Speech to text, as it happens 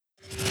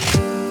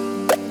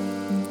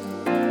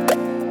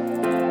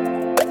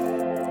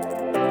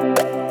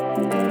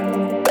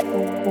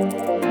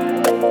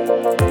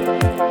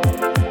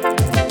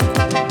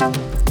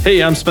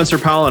Hey, I'm Spencer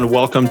Powell, and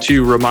welcome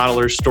to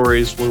Remodeler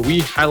Stories, where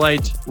we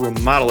highlight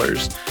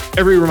remodelers.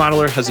 Every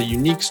remodeler has a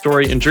unique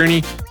story and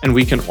journey, and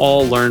we can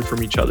all learn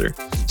from each other.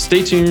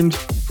 Stay tuned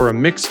for a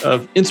mix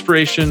of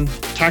inspiration,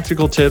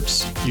 tactical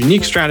tips,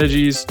 unique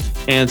strategies,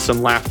 and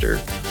some laughter.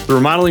 The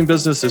remodeling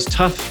business is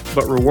tough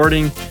but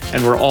rewarding,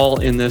 and we're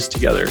all in this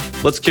together.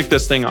 Let's kick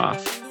this thing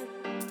off.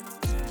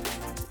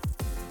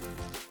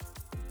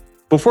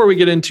 Before we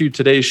get into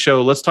today's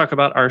show, let's talk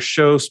about our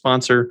show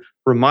sponsor,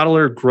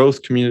 Remodeler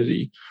Growth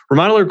Community.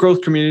 Remodeler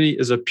Growth Community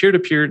is a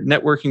peer-to-peer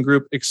networking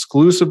group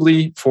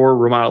exclusively for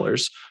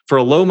remodelers. For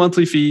a low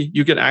monthly fee,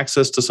 you get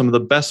access to some of the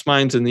best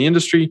minds in the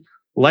industry,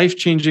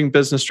 life-changing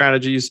business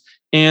strategies,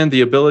 and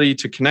the ability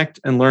to connect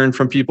and learn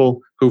from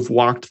people who've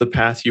walked the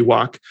path you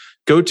walk.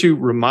 Go to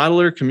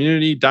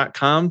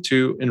remodelercommunity.com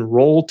to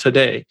enroll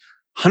today.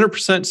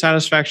 100%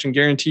 satisfaction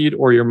guaranteed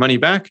or your money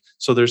back,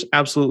 so there's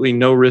absolutely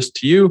no risk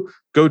to you.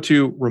 Go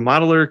to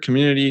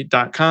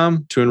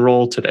remodelercommunity.com to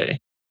enroll today.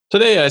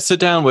 Today, I sit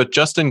down with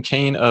Justin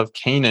Caine of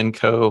Caine and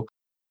Co.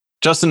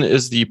 Justin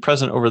is the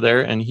president over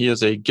there, and he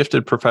is a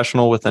gifted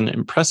professional with an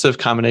impressive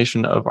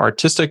combination of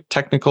artistic,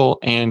 technical,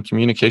 and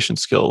communication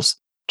skills.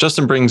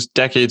 Justin brings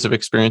decades of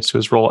experience to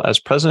his role as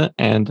president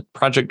and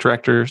project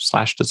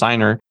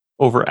director/designer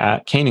over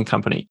at Caine and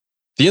Company.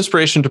 The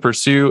inspiration to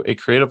pursue a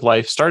creative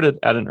life started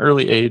at an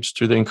early age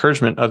through the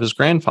encouragement of his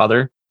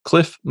grandfather,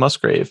 Cliff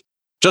Musgrave.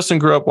 Justin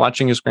grew up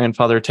watching his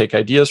grandfather take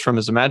ideas from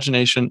his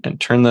imagination and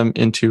turn them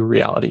into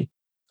reality.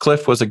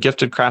 Cliff was a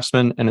gifted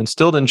craftsman and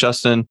instilled in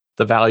Justin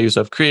the values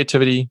of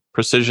creativity,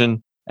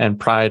 precision, and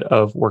pride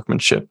of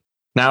workmanship.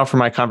 Now for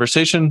my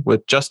conversation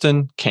with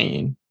Justin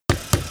Caine.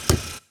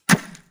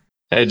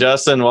 Hey,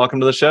 Justin, welcome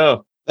to the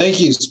show.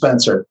 Thank you,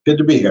 Spencer. Good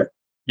to be here.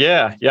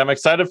 Yeah, I'm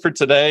excited for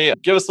today.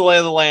 Give us the lay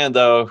of the land,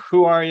 though.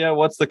 Who are you?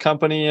 What's the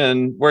company?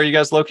 And where are you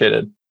guys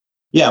located?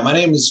 Yeah, my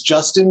name is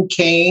Justin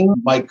Caine.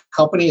 My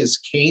company is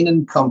Caine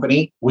and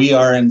Company. We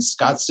are in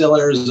Scottsdale,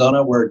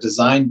 Arizona. We're a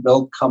design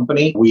build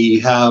company.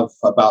 We have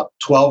about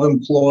 12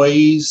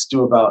 employees,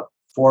 do about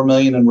 4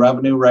 million in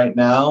revenue right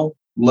now.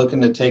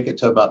 Looking to take it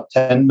to about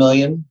 10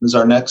 million is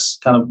our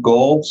next kind of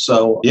goal.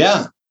 So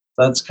yeah,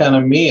 that's kind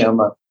of me. I'm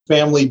a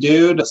family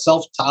dude,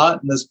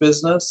 self-taught in this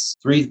business,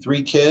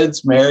 three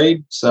kids,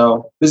 married.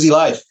 So busy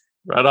life.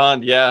 Right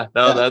on. Yeah,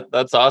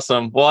 that's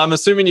awesome. Well, I'm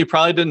assuming you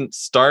probably didn't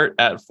start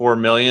at 4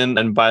 million,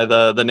 and by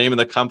the name of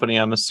the company,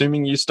 I'm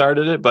assuming you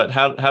started it, but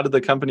how did the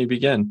company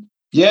begin?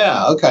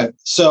 Yeah. Okay.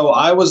 So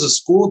I was a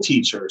school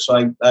teacher.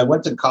 So I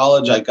went to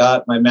college. I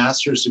got my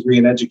master's degree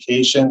in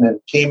education and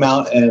came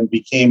out and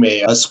became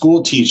a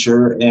school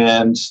teacher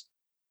and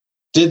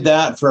did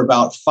that for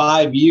about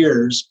 5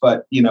 years.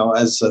 But,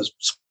 as a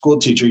school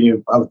teacher,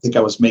 I would think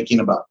I was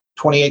making about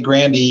 28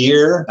 grand a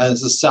year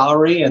as a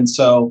salary. And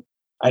so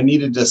I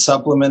needed to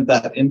supplement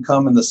that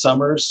income in the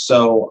summers.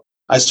 So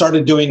I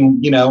started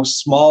doing,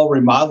 small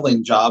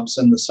remodeling jobs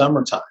in the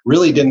summertime.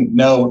 Really didn't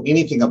know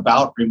anything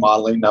about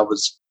remodeling.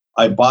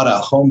 I bought a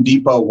Home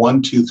Depot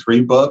 1, 2,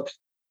 3 book,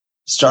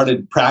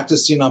 started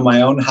practicing on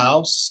my own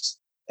house,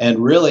 and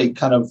really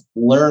kind of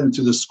learned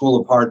through the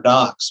school of hard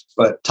knocks.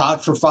 But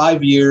taught for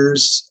 5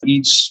 years,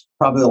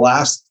 probably the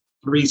last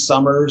 3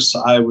 summers,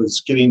 I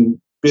was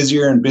getting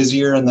busier and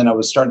busier. And then I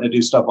was starting to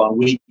do stuff on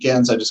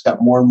weekends. I just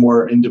got more and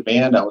more in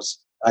demand. I was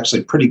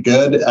actually pretty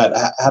good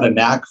had a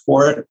knack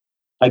for it.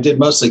 I did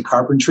mostly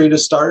carpentry to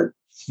start,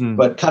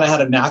 but kind of had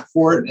a knack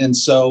for it. And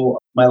so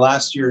my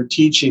last year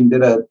teaching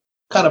did a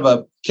kind of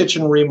a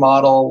kitchen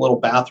remodel, little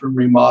bathroom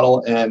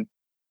remodel. And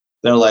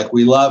they're like,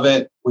 we love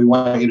it. We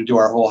want you to do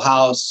our whole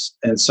house.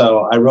 And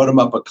so I wrote them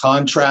up a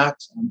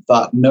contract and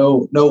thought,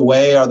 no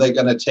way are they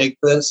going to take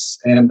this?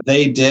 And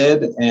they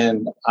did.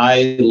 And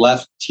I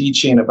left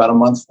teaching about a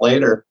month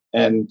later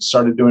and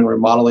started doing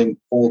remodeling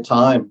full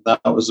time.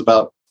 That was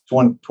about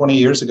 20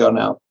 years ago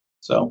now.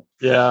 So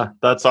yeah,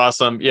 that's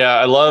awesome. Yeah,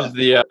 I love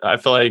I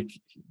feel like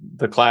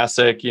the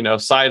classic,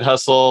 side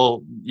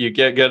hustle, you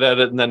get good at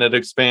it and then it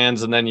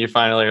expands. And then you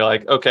finally are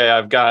like,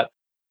 okay,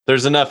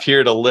 there's enough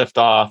here to lift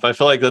off. I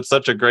feel like that's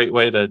such a great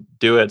way to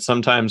do it.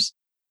 Sometimes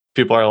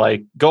people are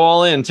like, go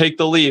all in, take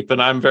the leap. And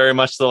I'm very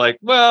much like,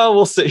 well,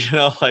 we'll see,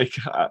 plan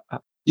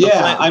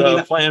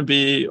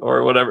B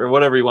or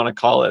whatever you want to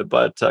call it,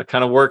 but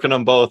kind of working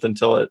them both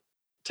until it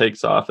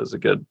takes off is a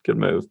good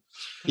move.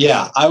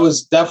 Yeah, I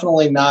was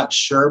definitely not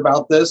sure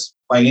about this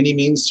by any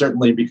means,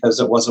 certainly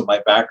because it wasn't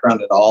my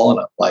background at all. And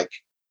I'm like,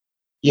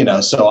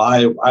 so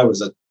I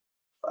was a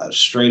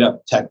straight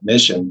up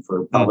technician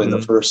for probably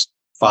the first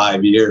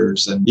 5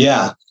 years. And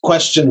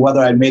questioned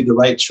whether I made the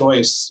right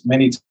choice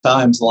many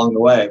times along the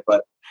way.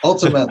 But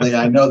ultimately,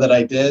 I know that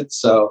I did.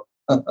 So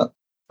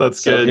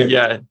that's good.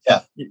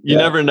 You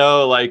never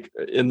know, like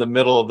in the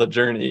middle of the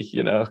journey,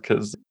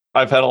 because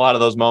I've had a lot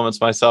of those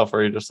moments myself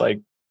where you're just like,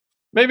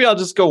 maybe I'll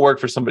just go work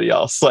for somebody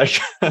else. Like,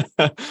 and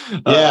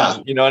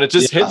it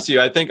just hits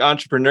you. I think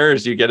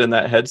entrepreneurs, you get in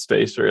that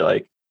headspace where you're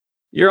like,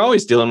 you're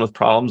always dealing with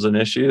problems and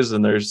issues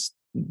and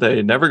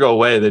they never go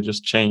away. They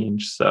just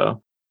change.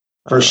 So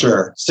for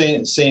sure.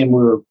 Same.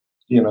 We were,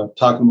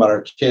 talking about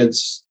our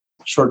kids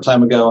a short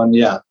time ago and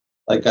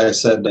like I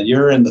said,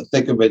 you're in the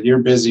thick of it. You're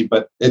busy,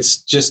 but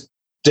it's just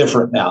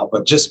different now.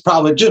 But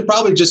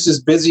probably just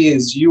as busy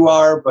as you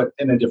are, but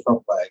in a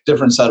different way,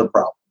 different set of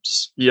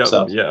problems. Yep.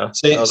 So Yeah.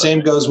 Same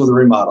goes with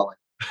remodeling.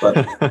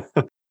 But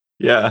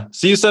yeah.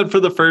 So you said for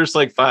the first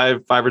like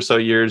five or so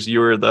years, you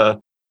were the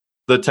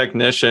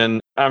technician.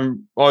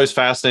 I'm always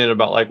fascinated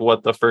about like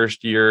what the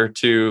first year or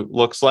two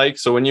looks like.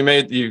 So when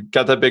you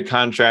got that big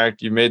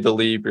contract, you made the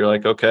leap, you're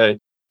like, okay,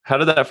 how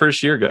did that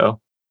first year go?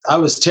 I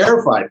was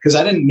terrified because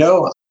I didn't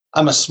know.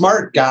 I'm a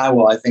smart guy.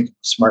 Well, I think I'm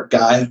a smart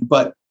guy,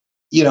 but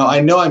I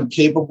know I'm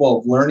capable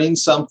of learning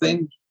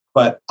something,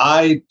 but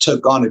I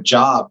took on a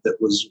job that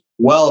was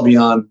well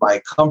beyond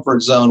my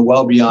comfort zone,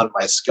 well beyond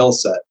my skill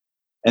set.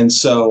 And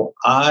so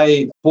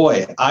I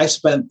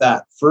spent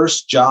that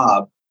first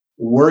job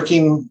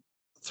working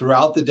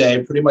throughout the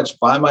day, pretty much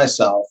by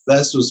myself.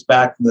 This was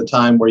back in the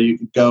time where you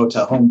could go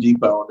to Home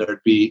Depot and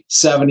there'd be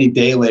 70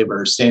 day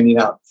laborers standing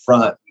out in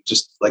front,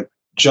 just like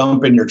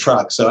jump in your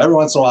truck. So every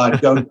once in a while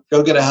I'd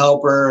go get a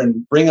helper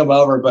and bring them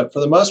over. But for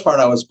the most part,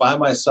 I was by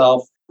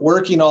myself,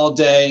 working all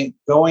day,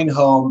 going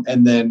home.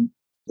 And then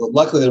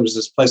luckily there was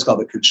this place called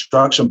the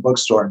Construction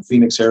Bookstore in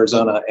Phoenix,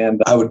 Arizona.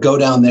 And I would go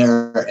down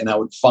there and I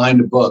would find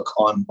a book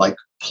on like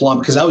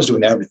because I was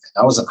doing everything.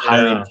 I wasn't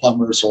hiring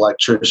plumbers,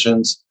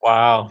 electricians.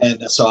 Wow.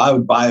 And so I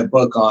would buy a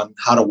book on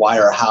how to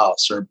wire a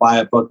house or buy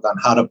a book on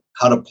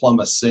how to plumb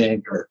a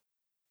sink.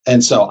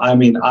 And so,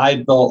 I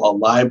built a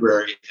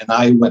library and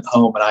I went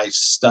home and I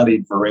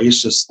studied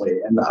voraciously.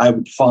 And I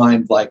would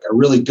find like a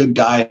really good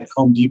guy at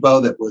Home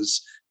Depot that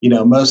was,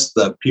 most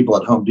of the people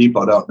at Home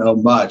Depot don't know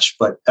much,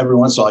 but every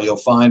once in a while you'll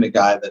find a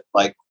guy that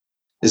like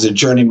is a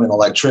journeyman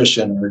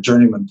electrician or a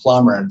journeyman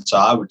plumber. And so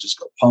I would just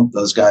go pump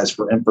those guys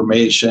for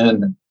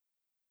information and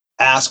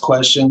ask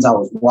questions. I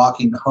was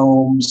walking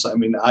homes.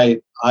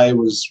 I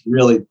was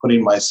really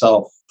putting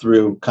myself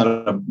through kind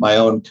of my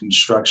own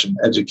construction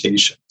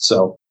education.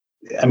 So,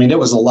 it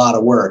was a lot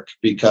of work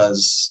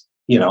because,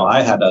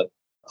 I had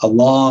a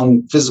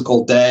long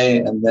physical day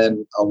and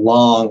then a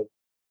long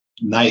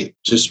night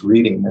just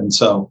reading.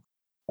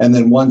 And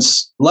then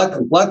once,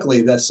 luckily,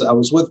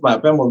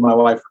 I've been with my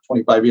wife for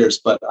 25 years,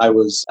 but I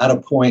was at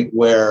a point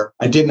where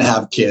I didn't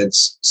have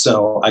kids.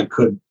 So I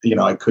could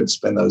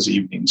spend those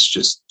evenings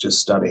just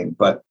studying.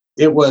 But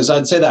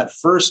I'd say that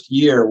first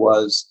year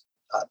was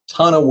a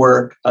ton of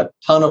work, a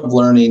ton of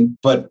learning,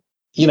 but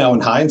in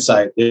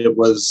hindsight, it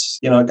was,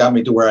 it got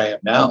me to where I am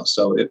now.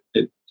 So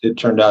it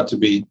turned out to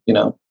be,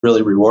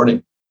 really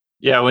rewarding.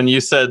 Yeah. When you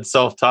said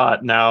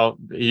self-taught, now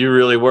you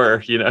really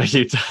were, you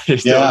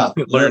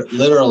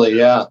literally.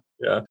 Yeah.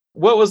 Yeah.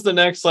 What was the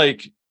next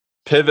like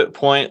pivot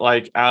point,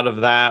 like out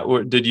of that?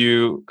 Did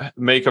you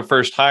make a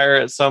first hire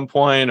at some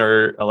point,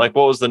 or like,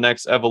 what was the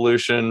next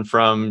evolution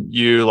from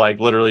you, like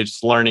literally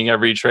just learning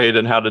every trade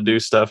and how to do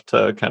stuff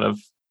to kind of,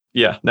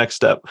 next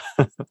step?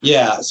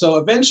 Yeah. So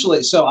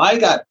eventually, I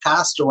got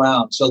passed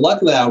around. So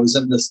luckily I was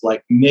in this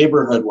like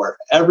neighborhood where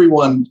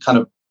everyone kind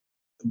of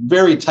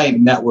very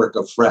tight network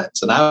of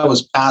friends. And I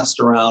was passed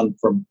around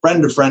from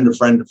friend to friend to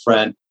friend to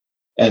friend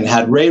and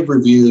had rave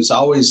reviews. I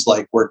always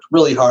like worked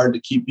really hard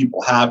to keep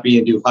people happy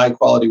and do high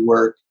quality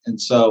work.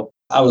 And so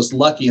I was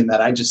lucky in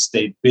that I just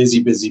stayed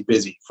busy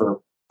for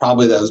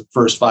probably those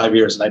first 5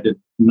 years. And I did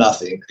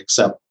nothing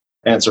except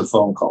answer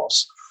phone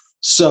calls.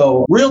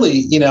 So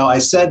really, I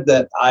said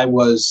that I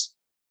was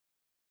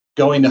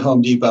going to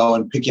Home Depot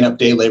and picking up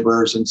day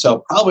laborers. And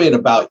so probably at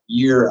about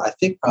year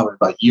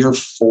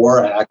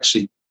 4, I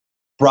actually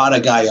brought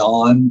a guy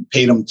on,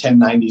 paid him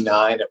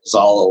 $10.99. It was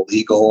all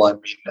illegal.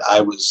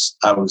 I was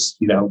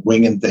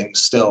winging things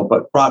still,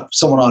 but brought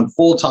someone on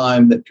full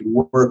time that could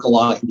work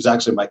along. He was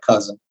actually my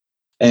cousin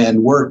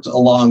and worked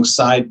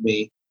alongside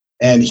me.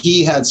 And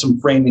he had some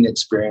framing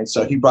experience.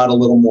 So he brought a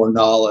little more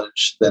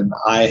knowledge than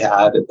I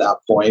had at that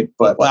point,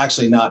 but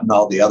actually not in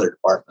all the other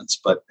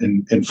departments, but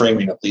in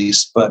framing at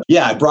least. But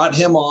yeah, I brought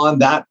him on.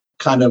 That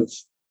kind of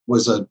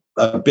was a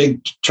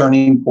big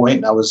turning point.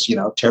 And I was,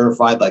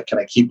 terrified, like, can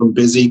I keep him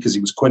busy? Because he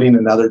was quitting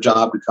another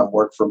job to come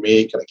work for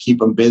me. Can I keep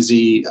him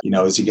busy?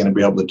 Is he going to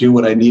be able to do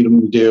what I need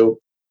him to do?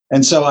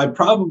 And so I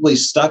probably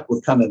stuck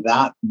with kind of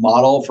that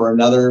model for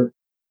another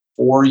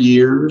 4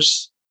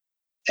 years.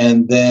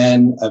 And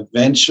then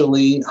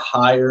eventually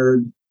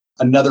hired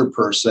another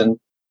person.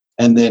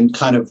 And then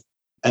kind of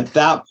at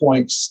that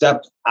point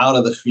stepped out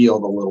of the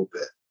field a little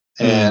bit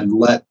and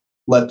let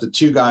the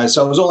two guys.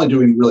 So I was only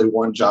doing really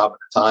one job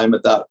at a time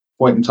at that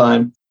point in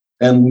time,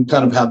 and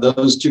kind of had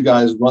those two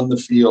guys run the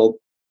field.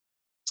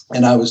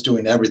 And I was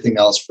doing everything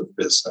else for the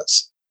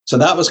business. So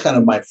that was kind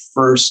of my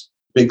first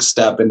big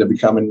step into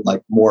becoming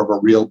like more of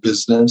a real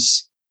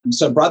business.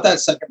 So I brought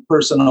that second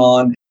person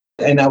on,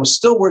 and I was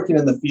still working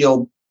in the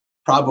field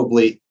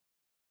probably,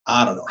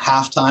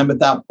 half time at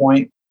that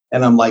point.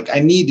 And I'm like, I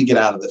need to get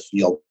out of the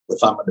field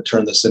if I'm going to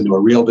turn this into a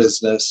real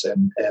business.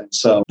 And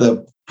so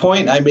the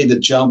point I made the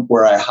jump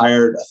where I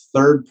hired a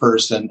third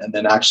person and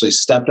then actually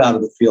stepped out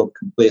of the field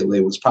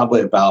completely was probably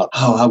about,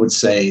 I would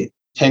say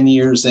 10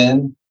 years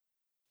in.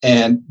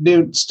 and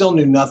still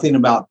knew nothing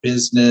about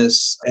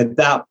business. At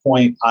that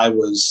point, I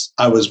was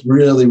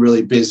really,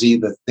 really busy.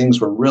 The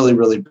things were really,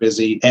 really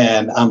busy.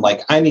 And I'm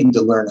like, I need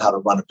to learn how to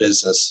run a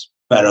business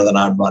better than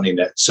I'm running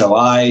it. So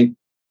I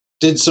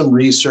did some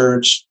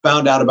research,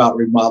 found out about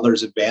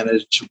Remodeler's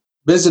Advantage,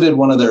 visited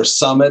one of their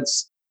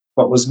summits,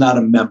 but was not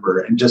a member,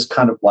 and just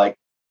kind of like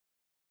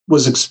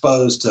was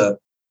exposed to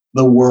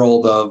the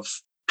world of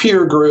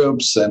peer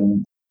groups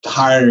and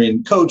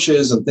hiring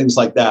coaches and things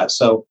like that.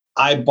 So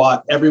I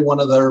bought every one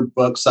of their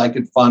books I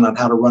could find on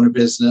how to run a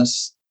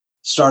business,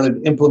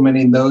 started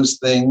implementing those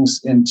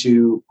things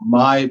into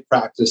my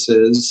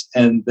practices.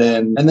 And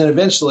then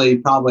eventually,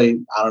 probably,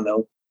 I don't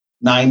know,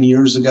 9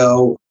 years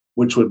ago,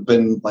 which would have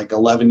been like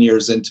 11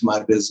 years into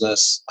my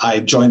business, I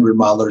joined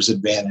Remodeler's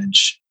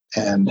Advantage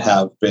and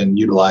have been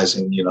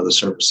utilizing, the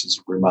services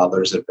of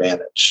Remodeler's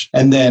Advantage.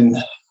 And then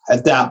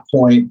at that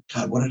point,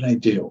 God, what did I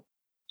do?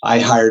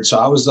 So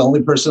I was the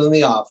only person in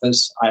the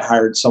office. I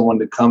hired someone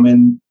to come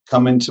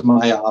into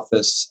my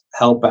office,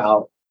 help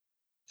out,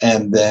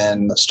 and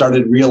then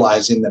started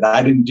realizing that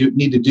I didn't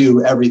need to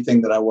do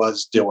everything that I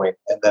was doing,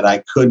 and that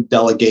I could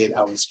delegate.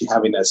 I was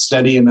having a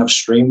steady enough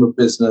stream of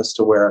business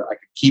to where I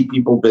could keep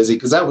people busy,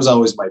 because that was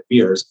always my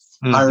fears,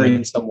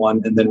 hiring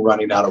someone and then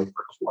running out of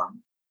work for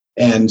them.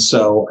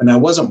 And I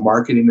wasn't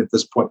marketing at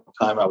this point in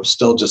time. I was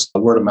still just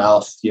word of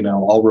mouth,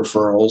 all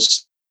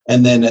referrals.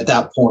 And then at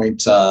that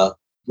point,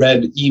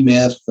 read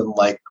E-Myth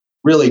and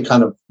really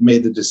kind of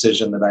made the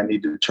decision that I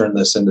need to turn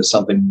this into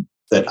something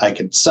that I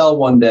can sell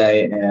one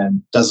day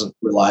and doesn't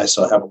rely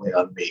so heavily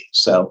on me.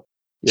 So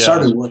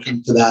started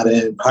looking to that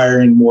end,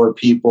 hiring more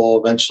people.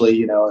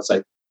 Eventually,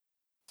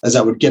 as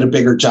I would get a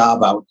bigger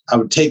job, I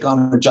would take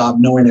on a job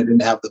knowing I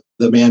didn't have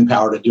the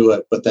manpower to do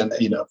it. But then,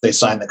 if they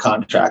signed the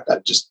contract,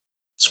 I'd just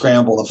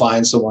scramble to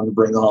find someone to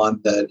bring on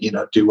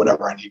that, do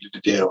whatever I needed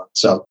to do. And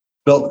so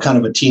built kind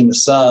of a team of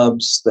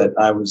subs that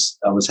I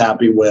was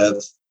happy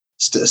with.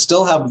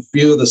 Still have a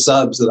few of the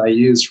subs that I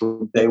used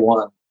from day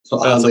one. So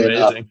that's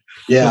amazing.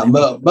 Yeah,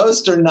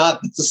 most are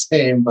not the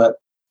same, but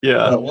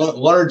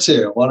one or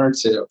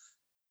two.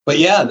 But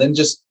yeah, then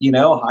just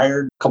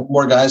hired a couple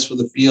more guys for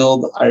the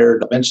field.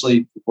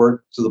 Eventually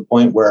worked to the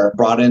point where I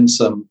brought in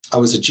I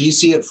was a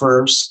GC at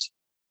first.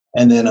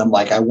 And then I'm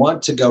like, I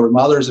want to go.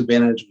 Remodeler's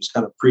Advantage was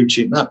kind of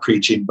not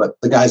preaching, but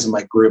the guys in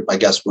my group, I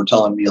guess, were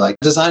telling me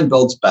design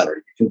builds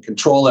better. You can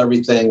control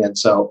everything. And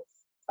so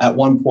at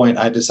one point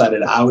I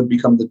decided I would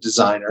become the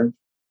designer.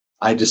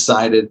 I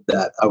decided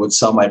that I would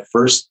sell my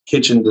first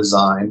kitchen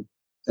design,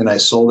 and I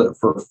sold it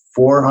for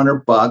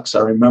 $400. I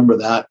remember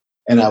that.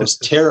 And I was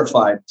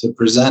terrified to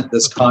present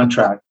this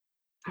contract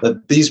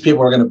that these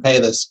people are going to pay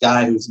this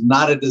guy who's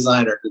not a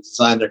designer to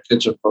design their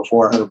kitchen for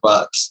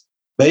 $400.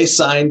 They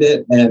signed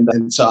it.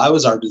 And so I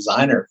was our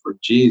designer for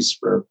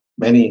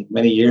many,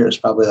 many years,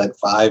 probably like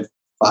five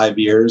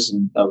years.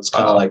 And I was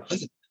kind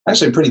of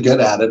actually pretty good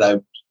at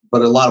it.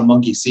 But a lot of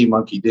monkey see,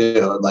 monkey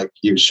do.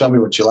 You show me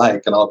what you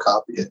like and I'll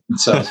copy it. And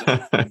so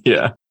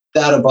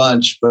that a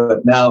bunch,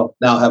 but now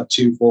have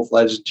two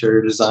full-fledged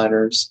interior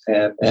designers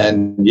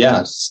and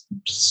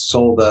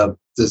sold a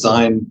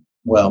design.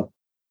 Well,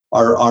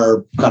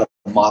 our kind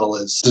of model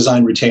is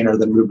design retainer,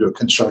 then move to a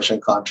construction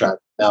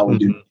contract. Now we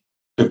do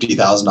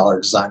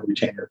 $50,000 design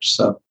retainers.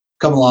 So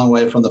come a long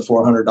way from the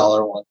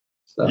 $400 one.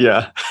 So,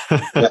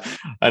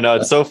 I know.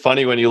 It's so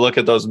funny when you look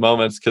at those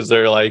moments, because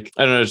they're I don't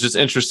know, it's just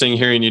interesting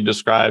hearing you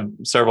describe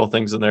several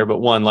things in there. But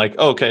one,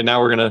 okay,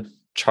 now we're going to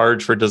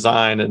charge for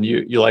design, and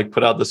you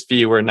put out this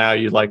fee where now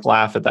you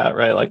laugh at that,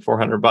 right?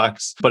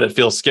 $400, but it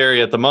feels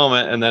scary at the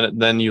moment.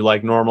 And then you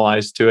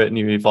normalize to it and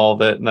you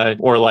evolve it.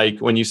 Or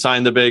when you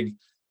sign the big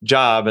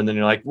job and then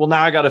you're well,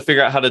 now I got to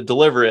figure out how to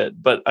deliver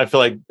it. But I feel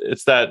like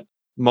it's that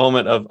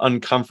moment of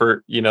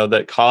uncomfort,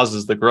 that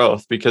causes the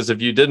growth, because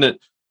if you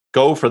didn't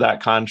go for that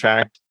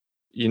contract,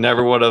 you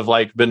never would have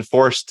been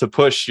forced to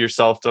push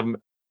yourself to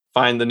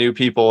find the new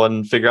people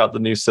and figure out the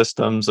new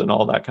systems and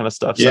all that kind of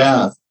stuff.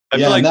 So I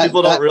feel like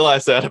people don't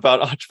realize that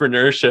about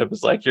entrepreneurship.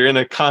 It's you're in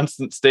a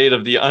constant state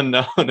of the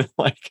unknown and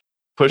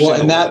pushing. Well,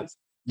 and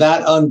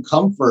that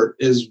uncomfort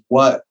is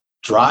what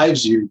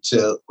drives you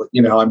to,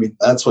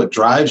 that's what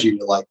drives you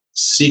to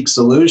seek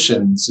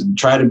solutions and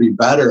try to be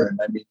better.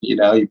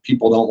 And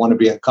people don't want to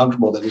be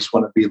uncomfortable. They just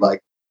want to be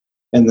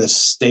in this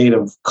state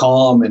of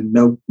calm and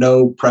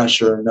no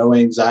pressure, no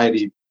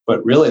anxiety.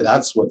 But really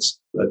that's what's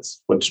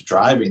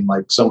driving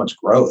so much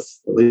growth,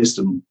 at least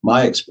in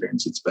my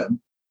experience, it's been.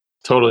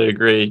 Totally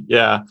agree.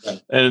 Yeah.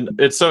 And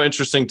it's so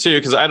interesting too,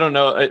 because I don't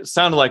know, it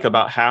sounded like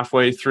about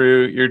halfway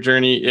through your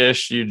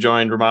journey-ish, you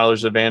joined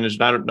Remodeler's Advantage.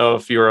 And I don't know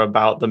if you were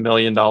about the $1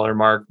 million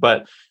mark,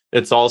 but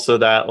it's also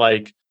that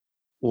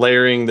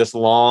layering this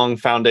long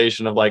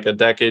foundation of a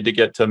decade to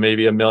get to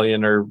maybe $1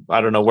 million, or I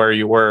don't know where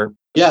you were.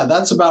 Yeah,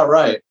 that's about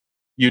right.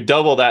 You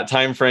double that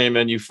time frame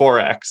and you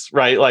 4x,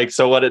 right?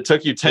 So what it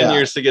took you 10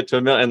 years to get to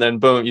 $1 million, and then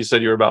boom, you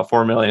said you were about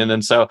 4 million.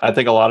 And so I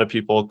think a lot of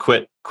people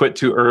quit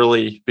too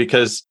early,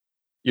 because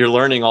you're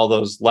learning all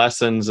those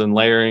lessons and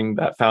layering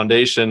that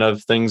foundation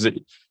of things that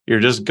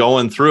you're just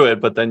going through it,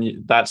 but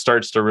then that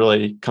starts to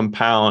really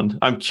compound.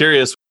 I'm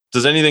curious,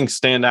 Does anything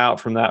stand out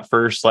from that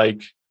first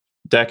like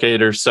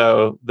decade or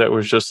so that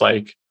was just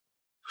like,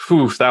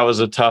 whew, that was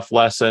a tough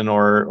lesson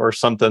or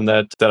something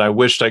that I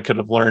wished I could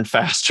have learned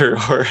faster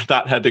or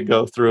not had to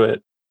go through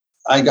it?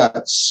 I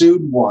got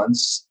sued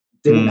once,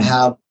 didn't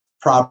have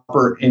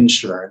proper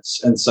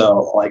insurance. And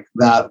so like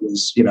that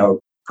was,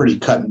 pretty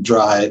cut and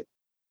dry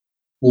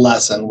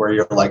lesson where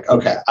you're like,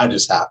 okay, I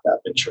just have to have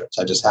insurance.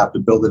 I just have to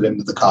build it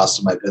into the cost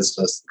of my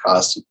business, the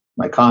cost of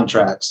my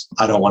contracts.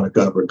 I don't want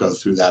to go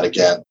through that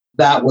again.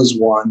 That was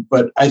one.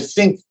 But I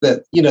think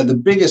that,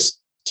 the biggest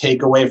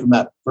takeaway from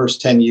that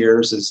first 10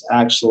 years is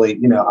actually,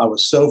 I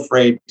was so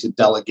afraid to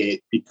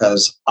delegate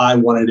because I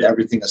wanted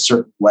everything a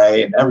certain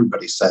way. And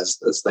everybody says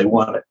this, they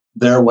want it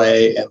their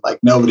way. And like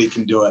nobody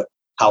can do it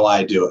how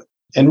I do it.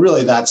 And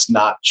really, that's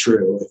not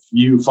true. If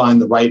you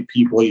find the right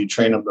people, you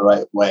train them the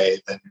right way,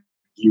 then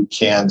you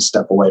can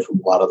step away from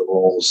a lot of the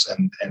roles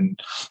and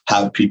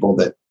have people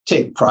that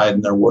take pride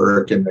in their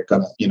work and they're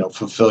going to,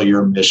 fulfill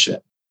your mission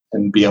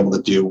and be able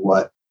to do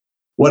what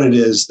it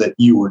is that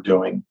you were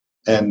doing.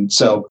 And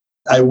so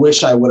I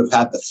wish I would have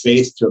had the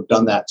faith to have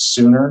done that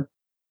sooner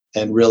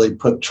and really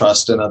put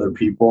trust in other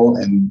people.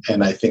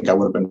 And I think I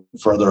would have been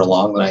further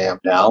along than I am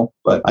now.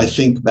 But I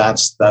think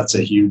that's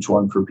a huge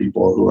one for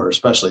people who are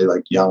especially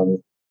like young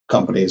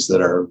companies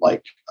that are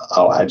like,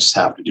 oh, I just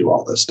have to do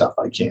all this stuff.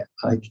 I can't,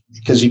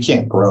 because you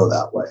can't grow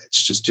that way.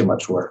 It's just too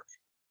much work.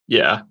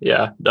 Yeah.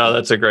 No,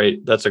 that's a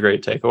great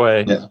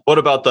takeaway. Yeah. What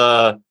about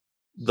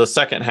the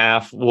second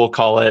half, we'll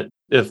call it?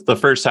 If the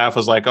first half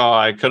was like, oh,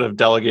 I could have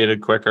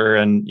delegated quicker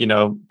and,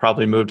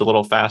 probably moved a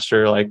little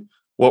faster, like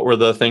what were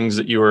the things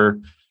that you were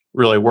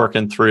really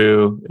working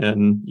through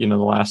in, the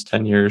last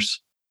 10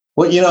 years?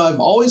 Well, I've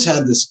always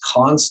had this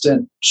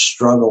constant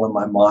struggle in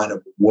my mind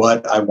of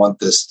what I want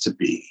this to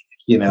be.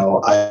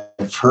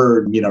 I've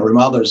heard,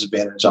 Remodeler's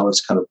Advantage always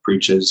kind of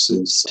preaches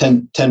is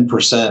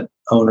 10%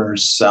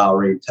 owner's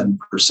salary,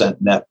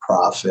 10% net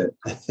profit.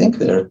 I think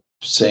they're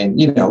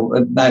saying,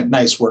 a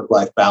nice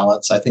work-life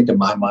balance. I think in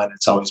my mind,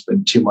 it's always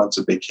been 2 months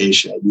of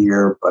vacation a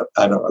year, but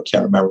I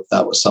can't remember if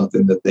that was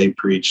something that they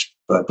preached.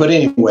 But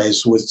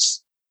anyways,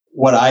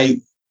 what I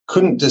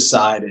couldn't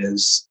decide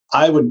is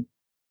I would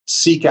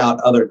seek out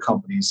other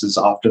companies as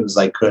often as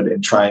I could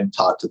and try and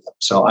talk to them.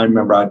 So I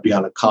remember I'd be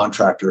on a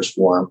contractors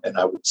forum and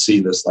I would see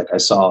this, like I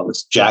saw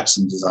this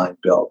Jackson Design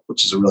Build,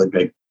 which is a really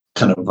big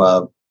kind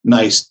of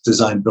nice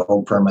design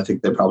build firm. I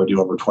think they probably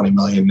do over 20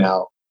 million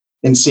now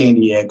in San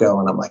Diego.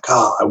 And I'm like,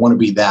 oh, I want to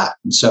be that.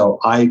 And so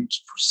I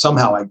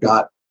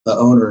got the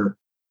owner,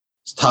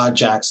 Todd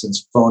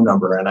Jackson's phone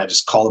number, and I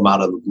just called him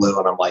out of the blue.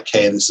 And I'm like,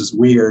 hey, this is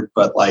weird,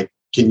 but like,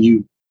 can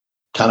you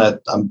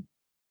I'm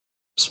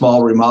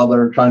small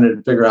remodeler trying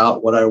to figure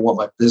out what I want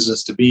my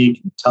business to be.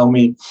 Can you tell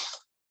me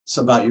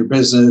about your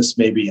business?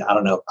 Maybe, I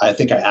don't know. I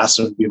think I asked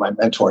him to be my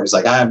mentor. He's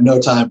like, I have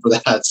no time for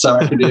that.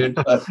 Sorry, dude.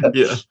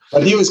 Yeah.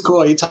 But he was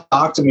cool. He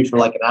talked to me for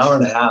like an hour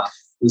and a half.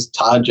 It was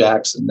Todd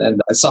Jackson.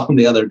 And I saw him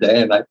the other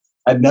day and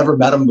I'd never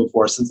met him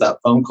before since that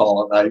phone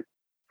call. And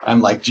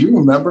I'm like, do you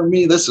remember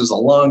me? This was a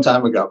long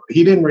time ago.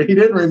 He didn't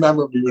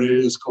remember me, but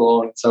it was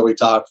cool. And so we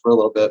talked for a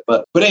little bit.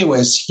 But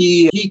anyways,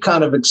 he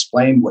kind of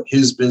explained what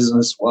his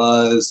business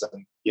was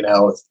and,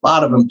 a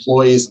lot of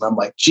employees. And I'm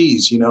like,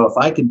 geez, if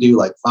I could do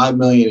like 5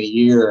 million a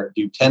year,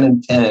 do 10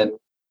 and 10,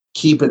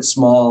 keep it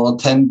small,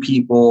 10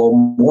 people,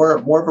 more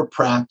of a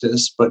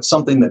practice, but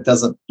something that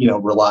doesn't,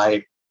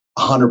 rely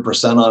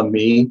 100% on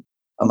me.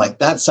 I'm like,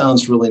 that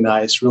sounds really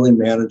nice, really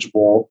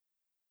manageable.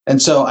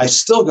 And so I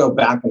still go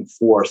back and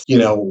forth,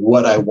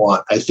 what I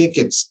want. I think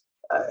it's,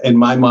 in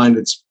my mind,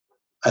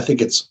 I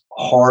think it's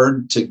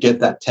hard to get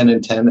that 10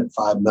 and 10 at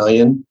 5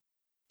 million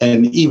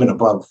and even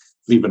above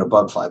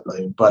 5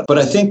 million. But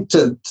I think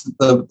to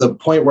the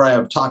point where I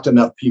have talked to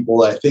enough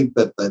people, I think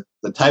that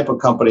the type of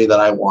company that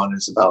I want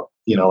is about,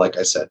 like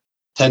I said,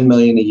 10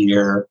 million a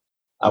year.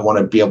 I want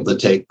to be able to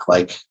take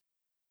like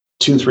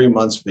 2-3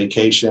 months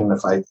vacation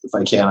if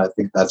I can. I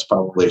think that's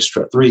probably a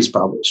stretch. 3 is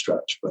probably a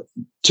stretch, but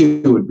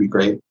 2 would be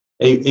great.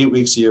 8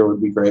 weeks a year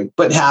would be great.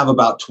 But have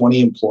about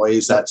 20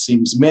 employees. That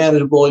seems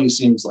manageable. It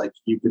seems like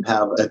you could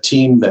have a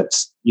team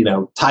that's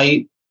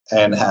tight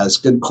and has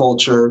good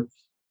culture.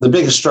 The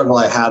biggest struggle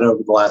I had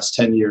over the last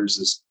 10 years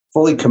is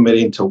fully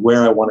committing to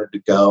where I wanted to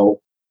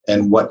go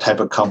and what type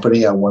of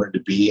company I wanted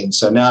to be. And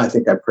so now I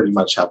think I pretty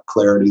much have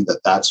clarity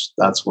that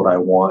that's what I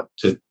want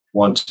to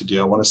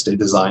do. I want to stay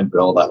design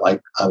build. I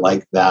like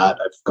that.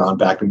 I've gone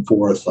back and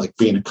forth, like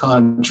being a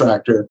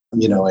contractor,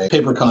 a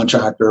paper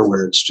contractor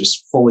where it's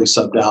just fully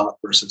subbed out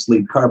versus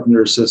lead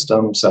carpenter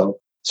system. So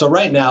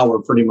right now we're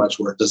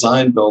a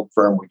design build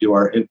firm. We do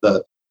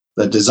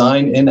the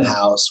design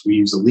in-house. We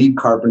use a lead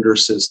carpenter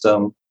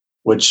system,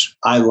 which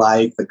I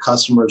like, the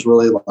customers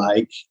really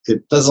like.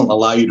 It doesn't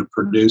allow you to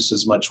produce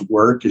as much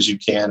work as you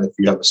can if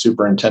you have a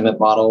superintendent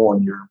model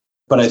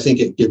but I think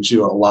it gives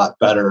you a lot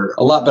better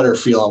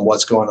feel on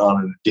what's going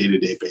on a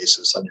day-to-day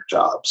basis on your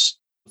jobs.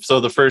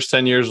 So the first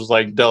 10 years was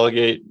like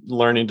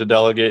learning to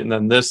delegate. And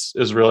then this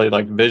is really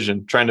like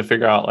vision, trying to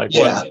figure out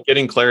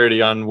getting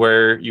clarity on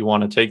where you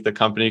want to take the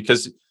company.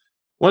 Because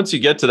once you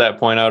get to that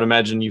point, I would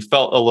imagine you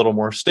felt a little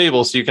more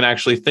stable. So you can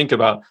actually think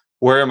about,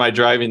 where am I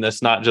driving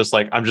this? Not just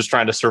like, I'm just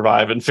trying to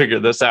survive and figure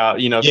this out,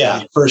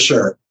 Yeah, for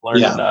sure. Learn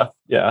enough.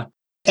 Yeah.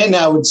 And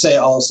I would say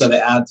also, to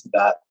add to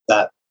that,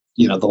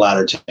 the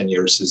latter 10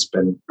 years has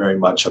been very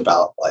much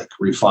about like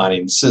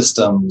refining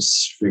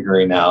systems,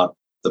 figuring out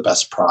the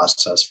best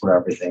process for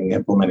everything,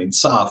 implementing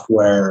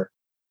software,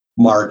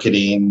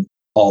 marketing,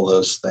 all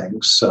those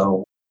things.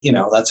 So,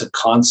 that's a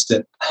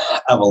constant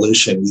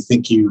evolution. You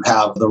think you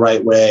have the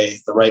right way,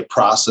 the right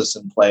process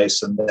in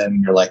place, and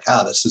then you're like,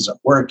 this isn't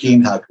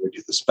working. How can we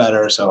do this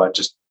better? So I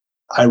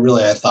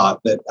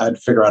thought that I'd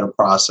figure out a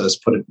process,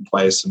 put it in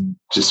place, and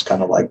just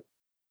kind of like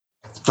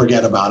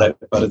forget about it.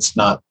 But it's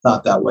not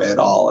that way at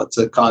all. It's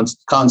a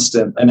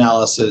constant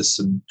analysis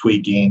and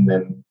tweaking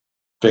and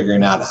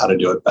figuring out how to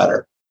do it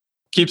better.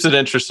 Keeps it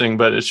interesting,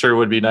 but it sure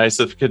would be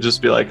nice if it could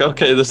just be like,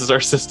 okay, this is our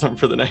system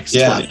for the next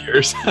 20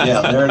 years.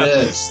 Yeah, there it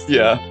is.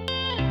 Yeah.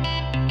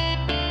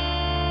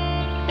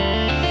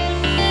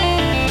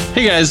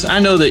 Hey guys, I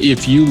know that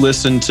if you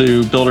listen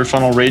to Builder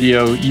Funnel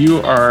Radio, you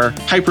are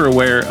hyper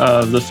aware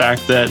of the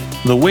fact that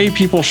the way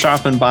people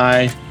shop and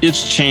buy,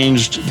 it's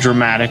changed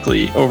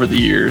dramatically over the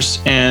years.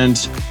 And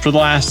for the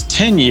last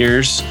 10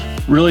 years,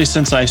 really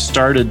since I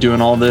started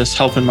doing all this,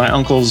 helping my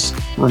uncle's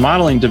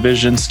remodeling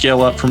division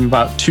scale up from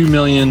about 2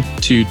 million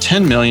to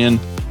 10 million,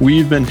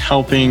 we've been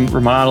helping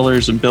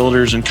remodelers and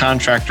builders and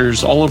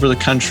contractors all over the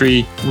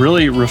country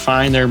really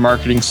refine their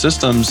marketing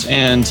systems.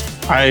 And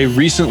I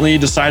recently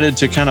decided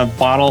to kind of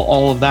bottle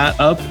all of that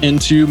up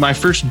into my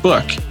first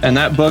book. And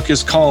that book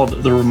is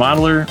called The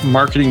Remodeler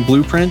Marketing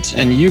Blueprint.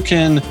 And you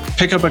can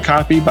pick up a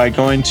copy by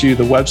going to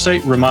the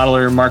website,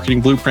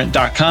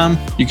 remodelermarketingblueprint.com.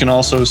 You can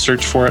also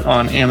search for it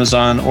on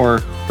Amazon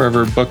or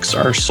wherever books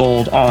are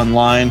sold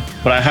online.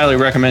 But I highly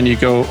recommend you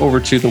go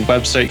over to the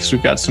website because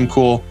we've got some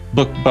cool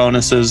book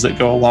bonuses that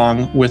go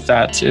along with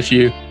that if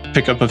you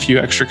pick up a few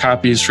extra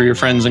copies for your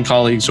friends and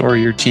colleagues or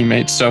your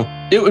teammates. So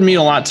it would mean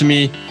a lot to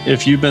me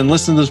if you've been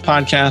listening to this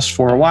podcast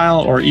for a while,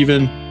 or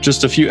even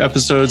just a few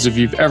episodes. If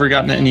you've ever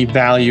gotten any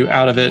value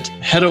out of it,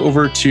 head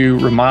over to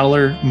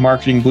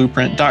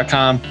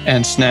remodelermarketingblueprint.com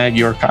and snag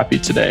your copy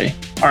today.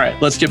 All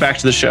right, let's get back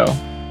to the show.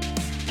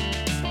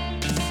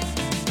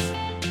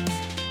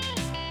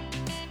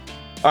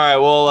 All right.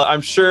 Well,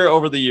 I'm sure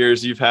over the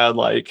years you've had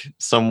like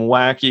some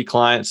wacky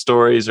client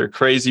stories or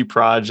crazy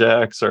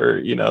projects,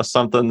 or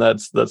something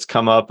that's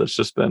come up that's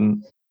just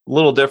been a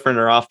little different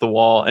or off the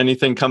wall.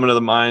 Anything coming to the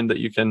mind that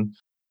you can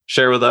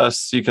share with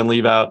us? You can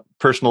leave out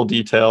personal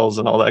details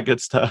and all that good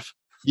stuff.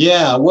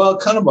 Yeah. Well,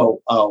 kind of a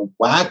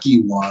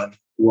wacky one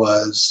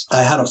was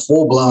I had a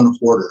full-blown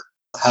hoarder.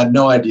 I had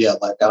no idea.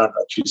 Like, I don't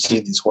know if you've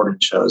seen these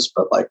hoarding shows,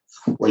 but like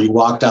where you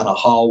walk down a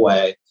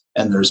hallway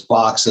and there's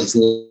boxes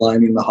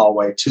lining the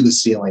hallway to the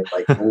ceiling,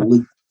 like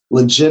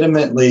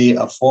legitimately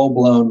a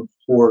full-blown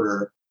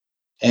hoarder.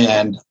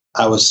 And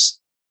I was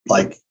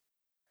like,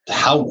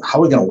 how are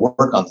we going to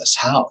work on this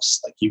house?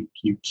 Like you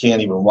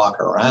can't even walk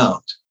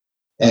around.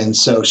 And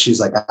so she's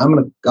like,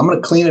 I'm going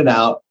to clean it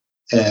out.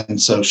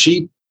 And so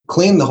she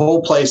cleaned the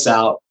whole place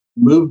out,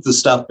 moved the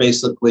stuff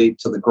basically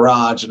to the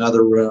garage and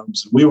other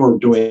rooms. We were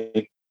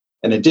doing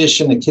an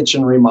addition, a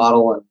kitchen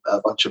remodel, and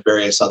a bunch of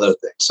various other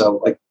things.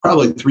 So like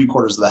probably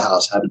 3/4 of the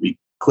house had to be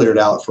cleared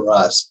out for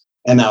us.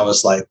 And I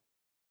was like,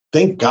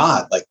 thank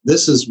God, like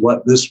this is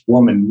what this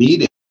woman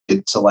needed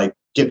to like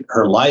get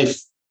her life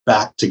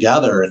back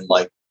together and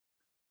like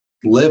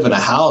live in a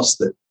house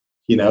that,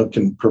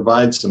 can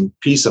provide some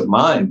peace of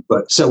mind.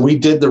 But so we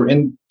did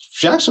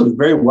she actually was a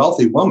very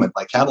wealthy woman,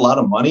 like had a lot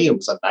of money. It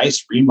was a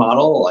nice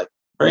remodel, like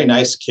very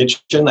nice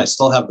kitchen. I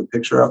still have the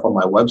picture up on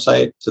my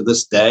website to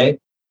this day.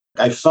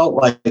 I felt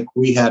like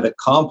we had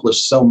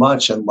accomplished so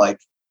much, and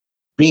like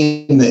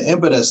being the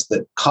impetus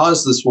that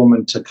caused this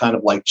woman to kind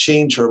of like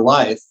change her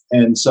life.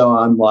 And so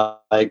I'm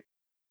like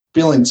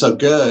feeling so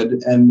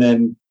good. And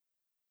then,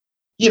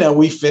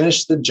 we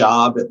finished the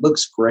job. It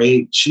looks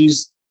great.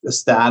 She's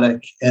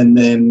ecstatic. And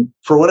then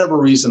for whatever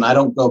reason, I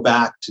don't go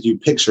back to do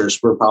pictures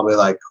for probably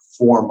like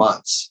 4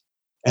 months.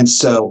 And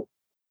so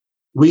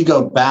I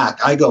go back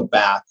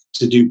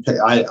to do,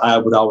 I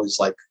would always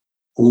like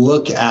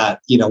look at,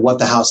 what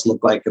the house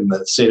looked like in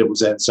the state it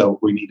was in. So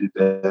if we needed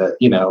to,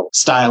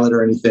 style it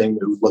or anything,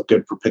 it would look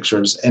good for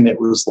pictures. And it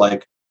was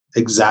like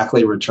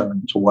exactly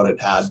returned to what it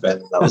had been.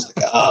 And I was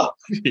like, oh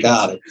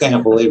God, I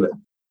can't believe it.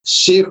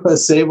 She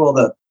was able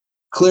to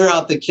clear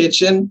out the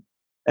kitchen,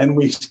 and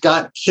we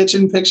got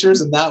kitchen pictures,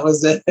 and that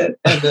was it. And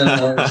then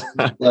I was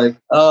like,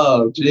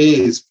 oh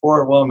geez,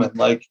 poor woman.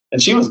 Like,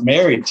 and she was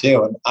married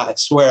too. And I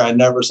swear I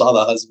never saw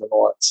the husband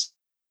once.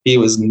 He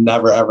was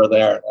never, ever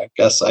there. I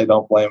guess I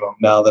don't blame him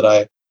now that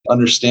I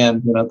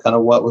understand, kind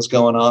of what was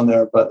going on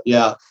there. But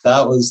yeah,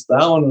 that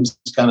one was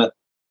kind of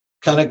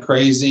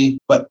crazy.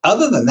 But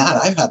other than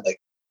that, I've had like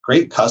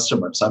great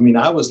customers. I mean,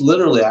 I was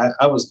 100%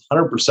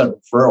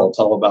 referral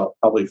till about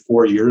probably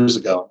 4 years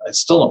ago. I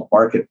still don't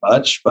market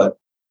much, but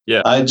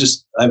yeah,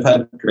 I've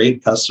had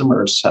great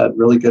customers, had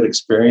really good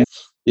experience.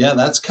 Yeah,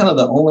 that's kind of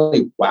the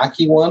only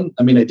wacky one.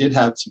 I mean, I did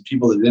have some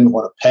people that didn't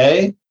want to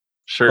pay.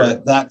 Sure.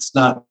 But that's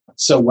not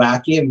so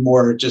wacky and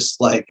more just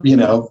like,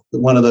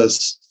 one of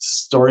those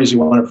stories you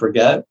want to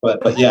forget. But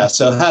yeah,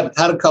 so had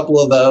a couple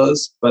of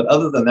those. But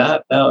other than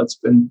that, no, it's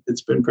been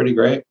pretty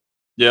great.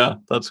 Yeah,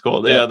 that's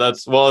cool. Yeah,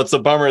 it's a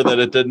bummer that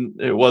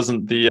it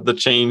wasn't the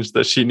change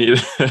that she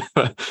needed.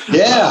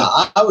 Yeah,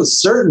 I was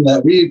certain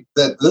that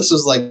this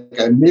was like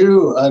a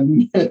new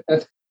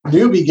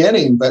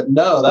beginning, but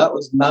no, that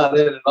was not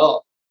it at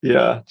all.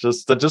 Yeah,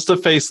 just a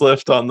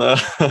facelift on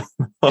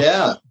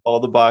the all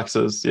the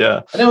boxes.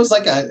 Yeah. And it was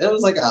like a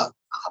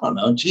I don't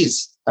know,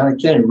 geez, I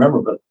can't even remember,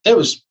 but it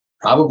was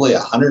probably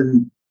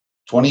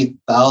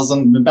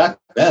 $120,000 back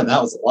then.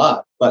 That was a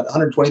lot, but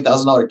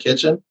 $120,000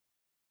 kitchen.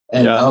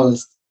 And I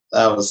was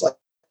like,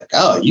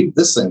 oh,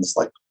 this thing's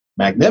like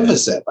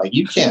magnificent. Like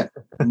you can't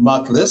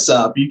muck this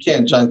up. You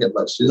can't junk it.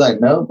 But she's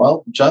like, no,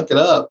 well, junk it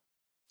up.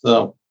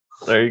 So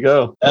there you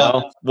go.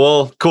 Yeah.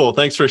 Well, cool.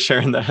 Thanks for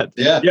sharing that.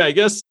 Yeah. Yeah. I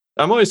guess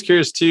I'm always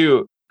curious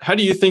too. How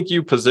do you think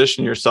you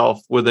position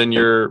yourself within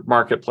your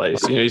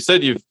marketplace? You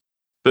said you've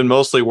been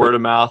mostly word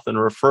of mouth and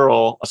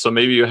referral. So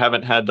maybe you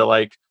haven't had to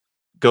like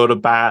go to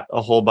bat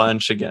a whole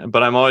bunch again,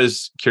 but I'm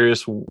always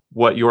curious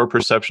what your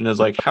perception is.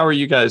 Like, how are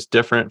you guys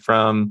different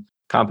from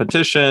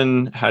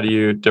competition? How do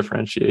you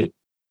differentiate?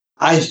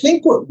 I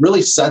think what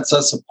really sets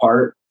us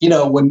apart,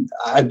 when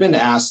I've been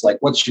asked, like,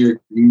 what's your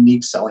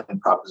unique selling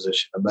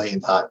proposition a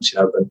million times,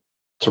 I've been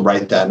to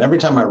write that. And every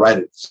time I write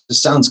it, it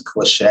just sounds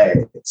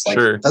cliche. It's like,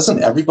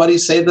 Doesn't everybody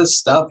say this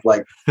stuff?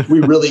 Like, we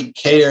really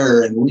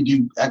care and we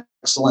do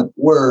excellent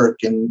work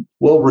and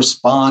we'll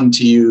respond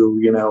to you,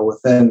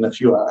 within a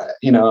few hours.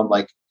 I'm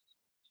like,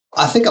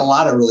 I think a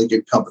lot of really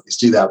good companies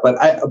do that. But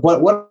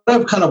what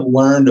I've kind of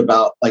learned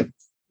about like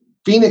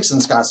Phoenix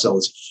and Scottsdale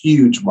is a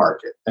huge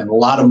market and a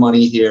lot of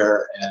money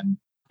here. And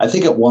I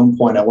think at one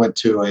point I went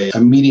to a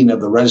meeting of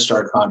the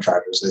registered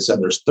contractors. They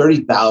said there's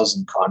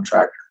 30,000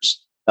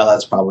 contractors. Now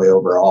that's probably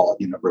overall,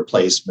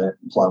 replacement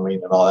and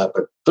plumbing and all that,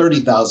 but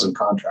 30,000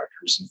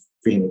 contractors in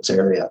Phoenix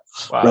area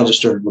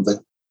registered with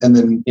and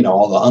then,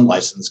 all the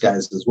unlicensed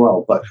guys as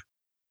well. But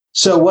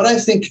so what I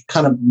think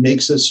kind of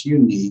makes us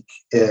unique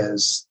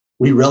is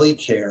we really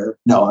care.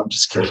 No, I'm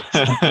just kidding.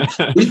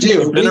 We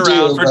do. We've been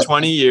around for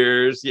 20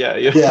 years. Yeah.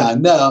 Yeah,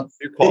 no.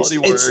 Quality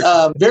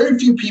work. Very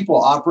few people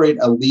operate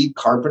a lead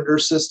carpenter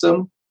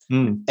system.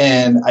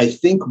 And I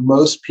think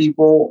most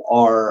people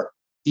are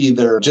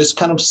either just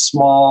kind of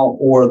small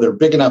or they're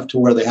big enough to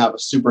where they have a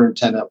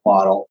superintendent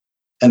model.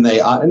 And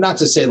and not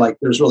to say like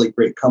there's really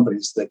great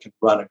companies that can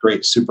run a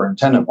great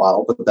superintendent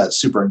model, but that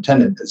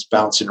superintendent is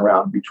bouncing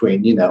around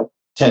between,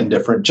 10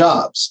 different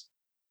jobs.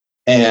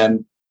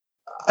 And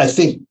I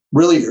think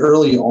really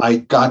early on, I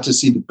got to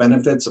see the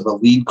benefits of a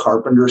lead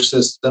carpenter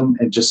system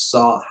and just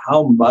saw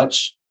how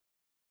much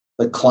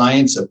the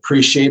clients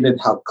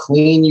appreciated how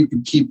clean you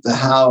could keep the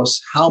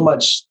house, how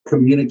much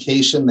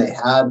communication they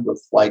had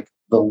with like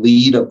the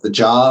lead of the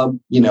job,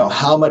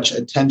 how much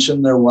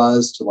attention there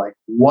was to like,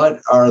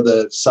 what are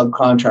the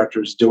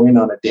subcontractors doing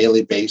on a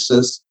daily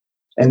basis?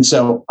 And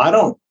so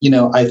I'm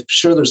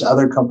sure there's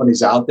other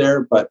companies out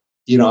there, but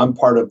I'm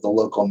part of the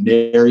local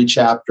NARI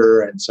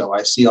chapter. And so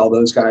I see all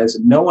those guys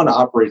and no one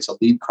operates a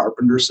lead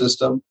carpenter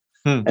system.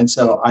 And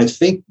so I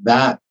think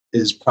that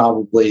is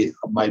probably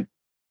my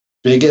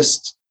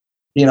biggest,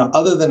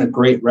 other than a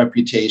great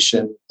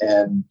reputation.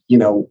 And,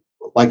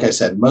 like I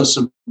said, most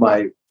of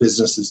my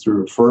business is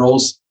through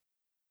referrals.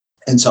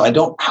 And so I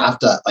don't have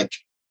to I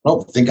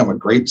don't think I'm a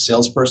great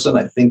salesperson.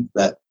 I think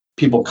that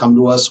people come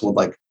to us with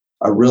like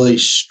a really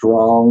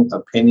strong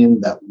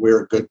opinion that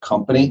we're a good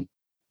company.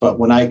 But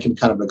when I can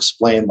kind of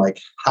explain like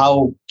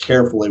how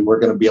carefully we're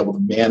going to be able to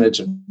manage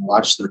and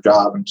watch their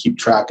job and keep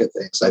track of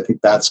things, I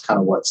think that's kind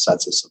of what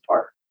sets us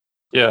apart.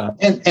 Yeah.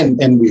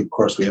 And we, of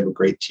course, we have a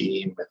great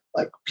team,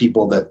 like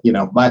people that,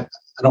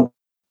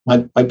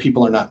 my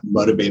people are not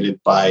motivated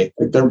by,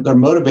 like they're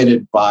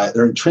motivated by,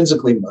 they're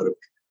intrinsically motivated.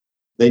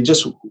 They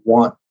just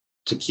want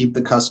to keep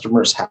the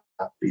customers happy.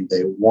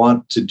 They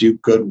want to do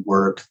good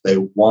work. They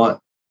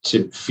want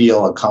to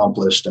feel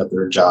accomplished at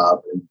their job.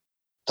 And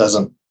it's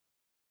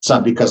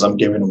not because I'm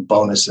giving them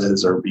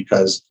bonuses or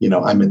because,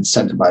 I'm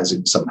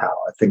incentivizing somehow.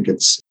 I think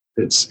it's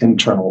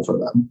internal for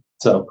them.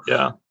 So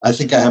yeah, I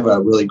think I have a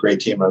really great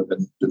team. I've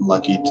been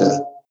lucky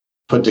to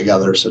put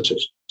together such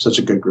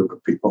a good group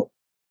of people.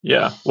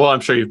 Yeah. Well,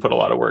 I'm sure you've put a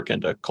lot of work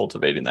into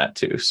cultivating that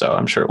too. So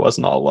I'm sure it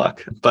wasn't all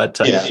luck,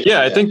 but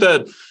I think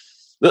that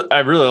I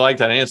really like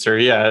that answer.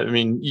 Yeah. I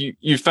mean,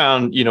 you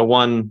found,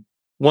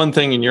 one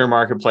thing in your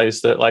marketplace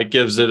that like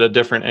gives it a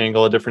different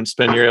angle, a different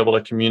spin. You're able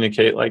to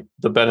communicate like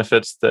the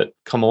benefits that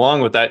come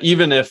along with that.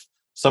 Even if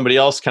somebody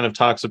else kind of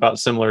talks about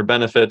similar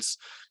benefits,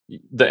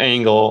 the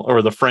angle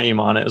or the frame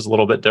on it is a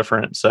little bit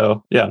different.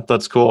 So yeah,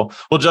 that's cool.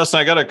 Well, Justin,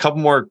 I got a couple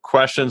more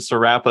questions to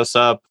wrap us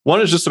up.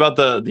 One is just about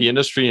the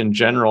industry in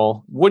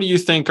general. What do you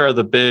think are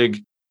the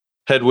big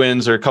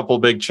headwinds or a couple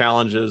of big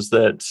challenges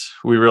that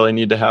we really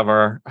need to have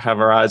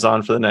our eyes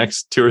on for the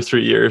next 2 or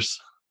 3 years?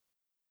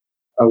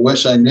 I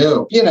wish I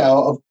knew.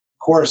 Of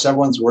course,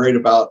 everyone's worried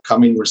about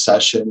coming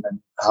recession and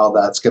how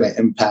that's going to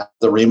impact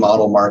the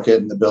remodel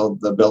market and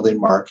the building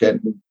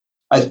market. And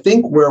I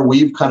think where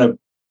we've kind of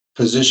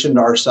positioned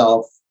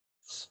ourselves.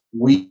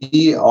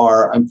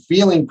 I'm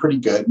feeling pretty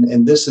good.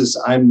 And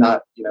I'm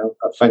not,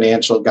 a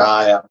financial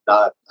guy.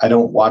 I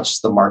don't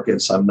watch the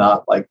markets. I'm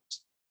not like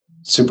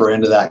super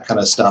into that kind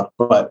of stuff,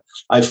 but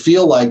I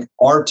feel like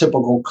our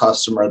typical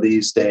customer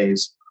these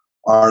days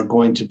are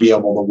going to be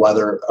able to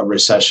weather a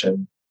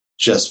recession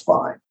just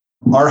fine.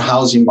 Our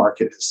housing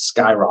market has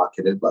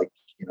skyrocketed like,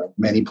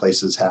 many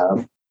places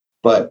have,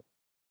 but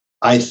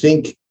I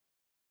think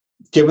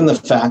given the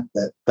fact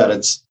that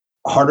it's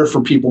harder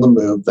for people to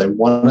move, they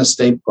want to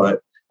stay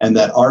put, and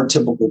that our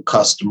typical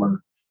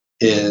customer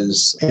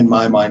is, in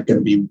my mind,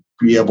 going to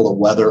be able to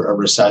weather a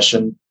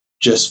recession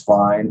just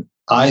fine.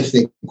 I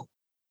think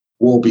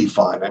we'll be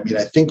fine. I mean,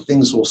 I think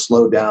things will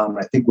slow down.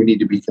 I think we need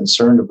to be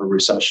concerned of a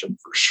recession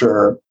for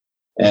sure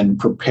and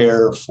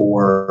prepare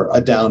for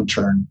a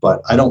downturn,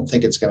 but I don't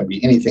think it's going to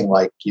be anything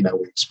like, we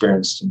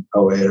experienced in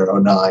 08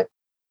 or 09.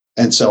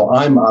 And so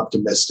I'm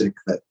optimistic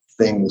that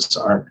things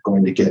aren't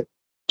going to get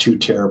too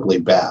terribly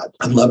bad.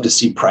 I'd love to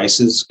see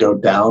prices go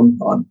down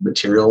on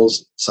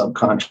materials,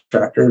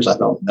 subcontractors. I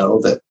don't know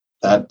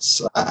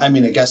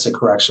I guess a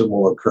correction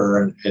will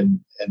occur in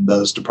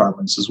those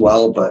departments as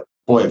well. But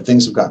boy, if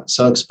things have gotten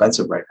so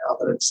expensive right now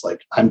that it's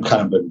like, I'm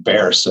kind of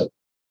embarrassed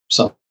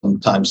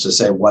sometimes to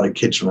say what a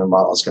kitchen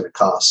remodel is going to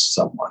cost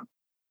someone.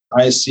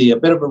 I see a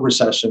bit of a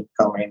recession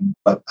coming,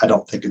 but I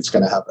don't think it's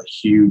going to have a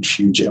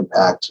huge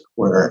impact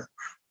where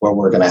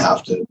we're going to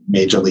have to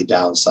majorly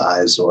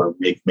downsize or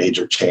make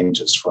major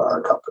changes for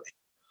our company.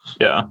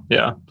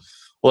 Yeah.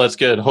 Well, that's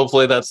good.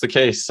 Hopefully that's the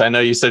case. I know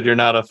you said you're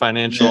not a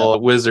financial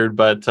wizard,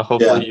 but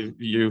hopefully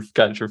you've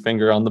got your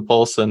finger on the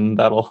pulse and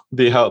that'll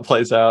be how it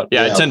plays out.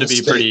 Yeah, I tend to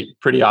be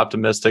pretty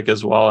optimistic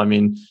as well. I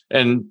mean,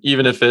 and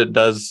even if it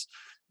does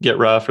get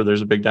rough or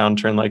there's a big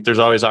downturn, like there's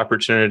always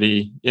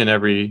opportunity in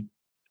every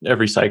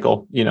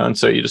cycle, and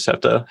so you just have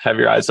to have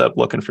your eyes up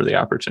looking for the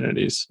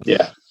opportunities.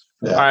 Yeah.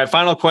 All right.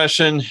 Final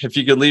question. If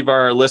you could leave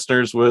our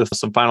listeners with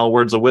some final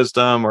words of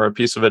wisdom or a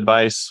piece of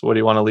advice, what do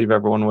you want to leave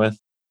everyone with?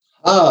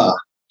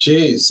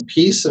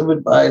 Piece of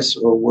advice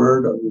or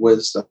word of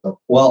wisdom.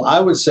 Well, I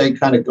would say,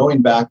 kind of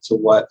going back to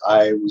what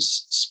I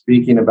was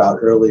speaking about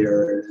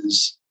earlier,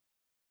 is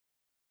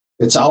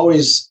it's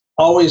always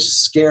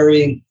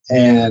scary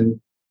and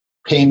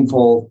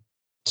painful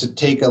to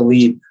take a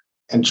leap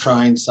and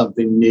trying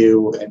something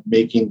new and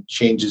making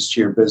changes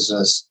to your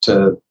business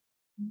to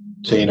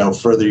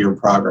further your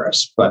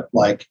progress. But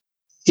like,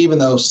 even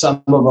though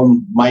some of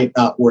them might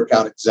not work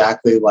out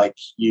exactly like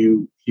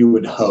you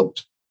would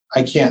hoped,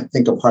 I can't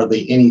think of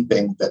hardly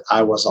anything that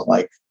I wasn't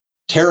like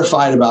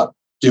terrified about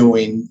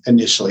doing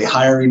initially.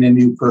 Hiring a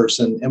new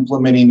person,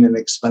 implementing an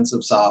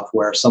expensive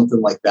software,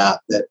 something like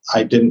that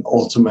I didn't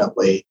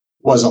ultimately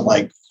wasn't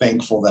like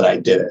thankful that I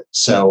did it.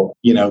 So,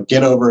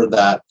 get over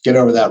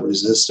that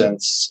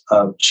resistance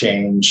of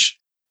change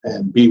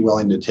and be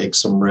willing to take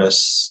some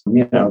risks,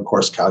 of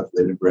course,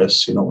 calculated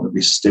risks. You don't want to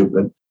be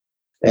stupid.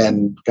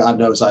 And God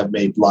knows I've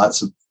made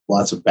lots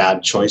of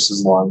bad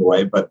choices along the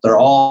way, but they're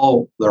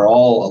all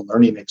a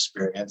learning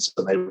experience,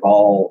 and they've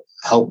all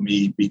helped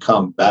me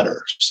become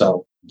better.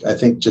 So I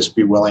think just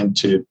be willing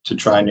to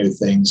try new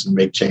things and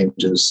make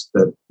changes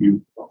that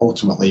you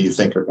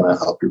think are going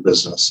to help your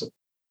business. And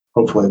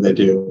hopefully they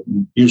do.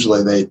 And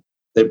usually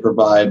they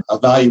provide a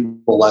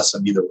valuable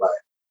lesson either way.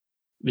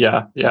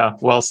 Yeah.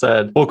 Well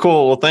said. Well,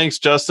 cool. Well, thanks,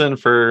 Justin,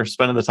 for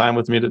spending the time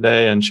with me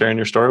today and sharing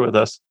your story with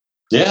us.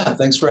 Yeah.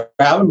 Thanks for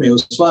having me. It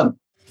was fun.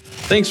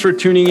 Thanks for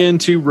tuning in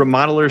to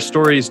Remodeler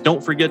Stories.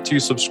 Don't forget to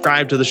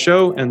subscribe to the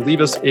show and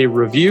leave us a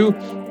review.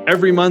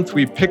 Every month,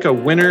 we pick a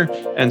winner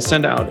and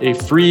send out a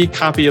free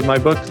copy of my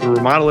book, The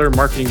Remodeler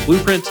Marketing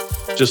Blueprint.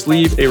 Just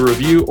leave a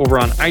review over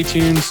on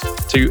iTunes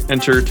to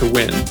enter to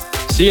win.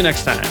 See you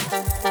next time.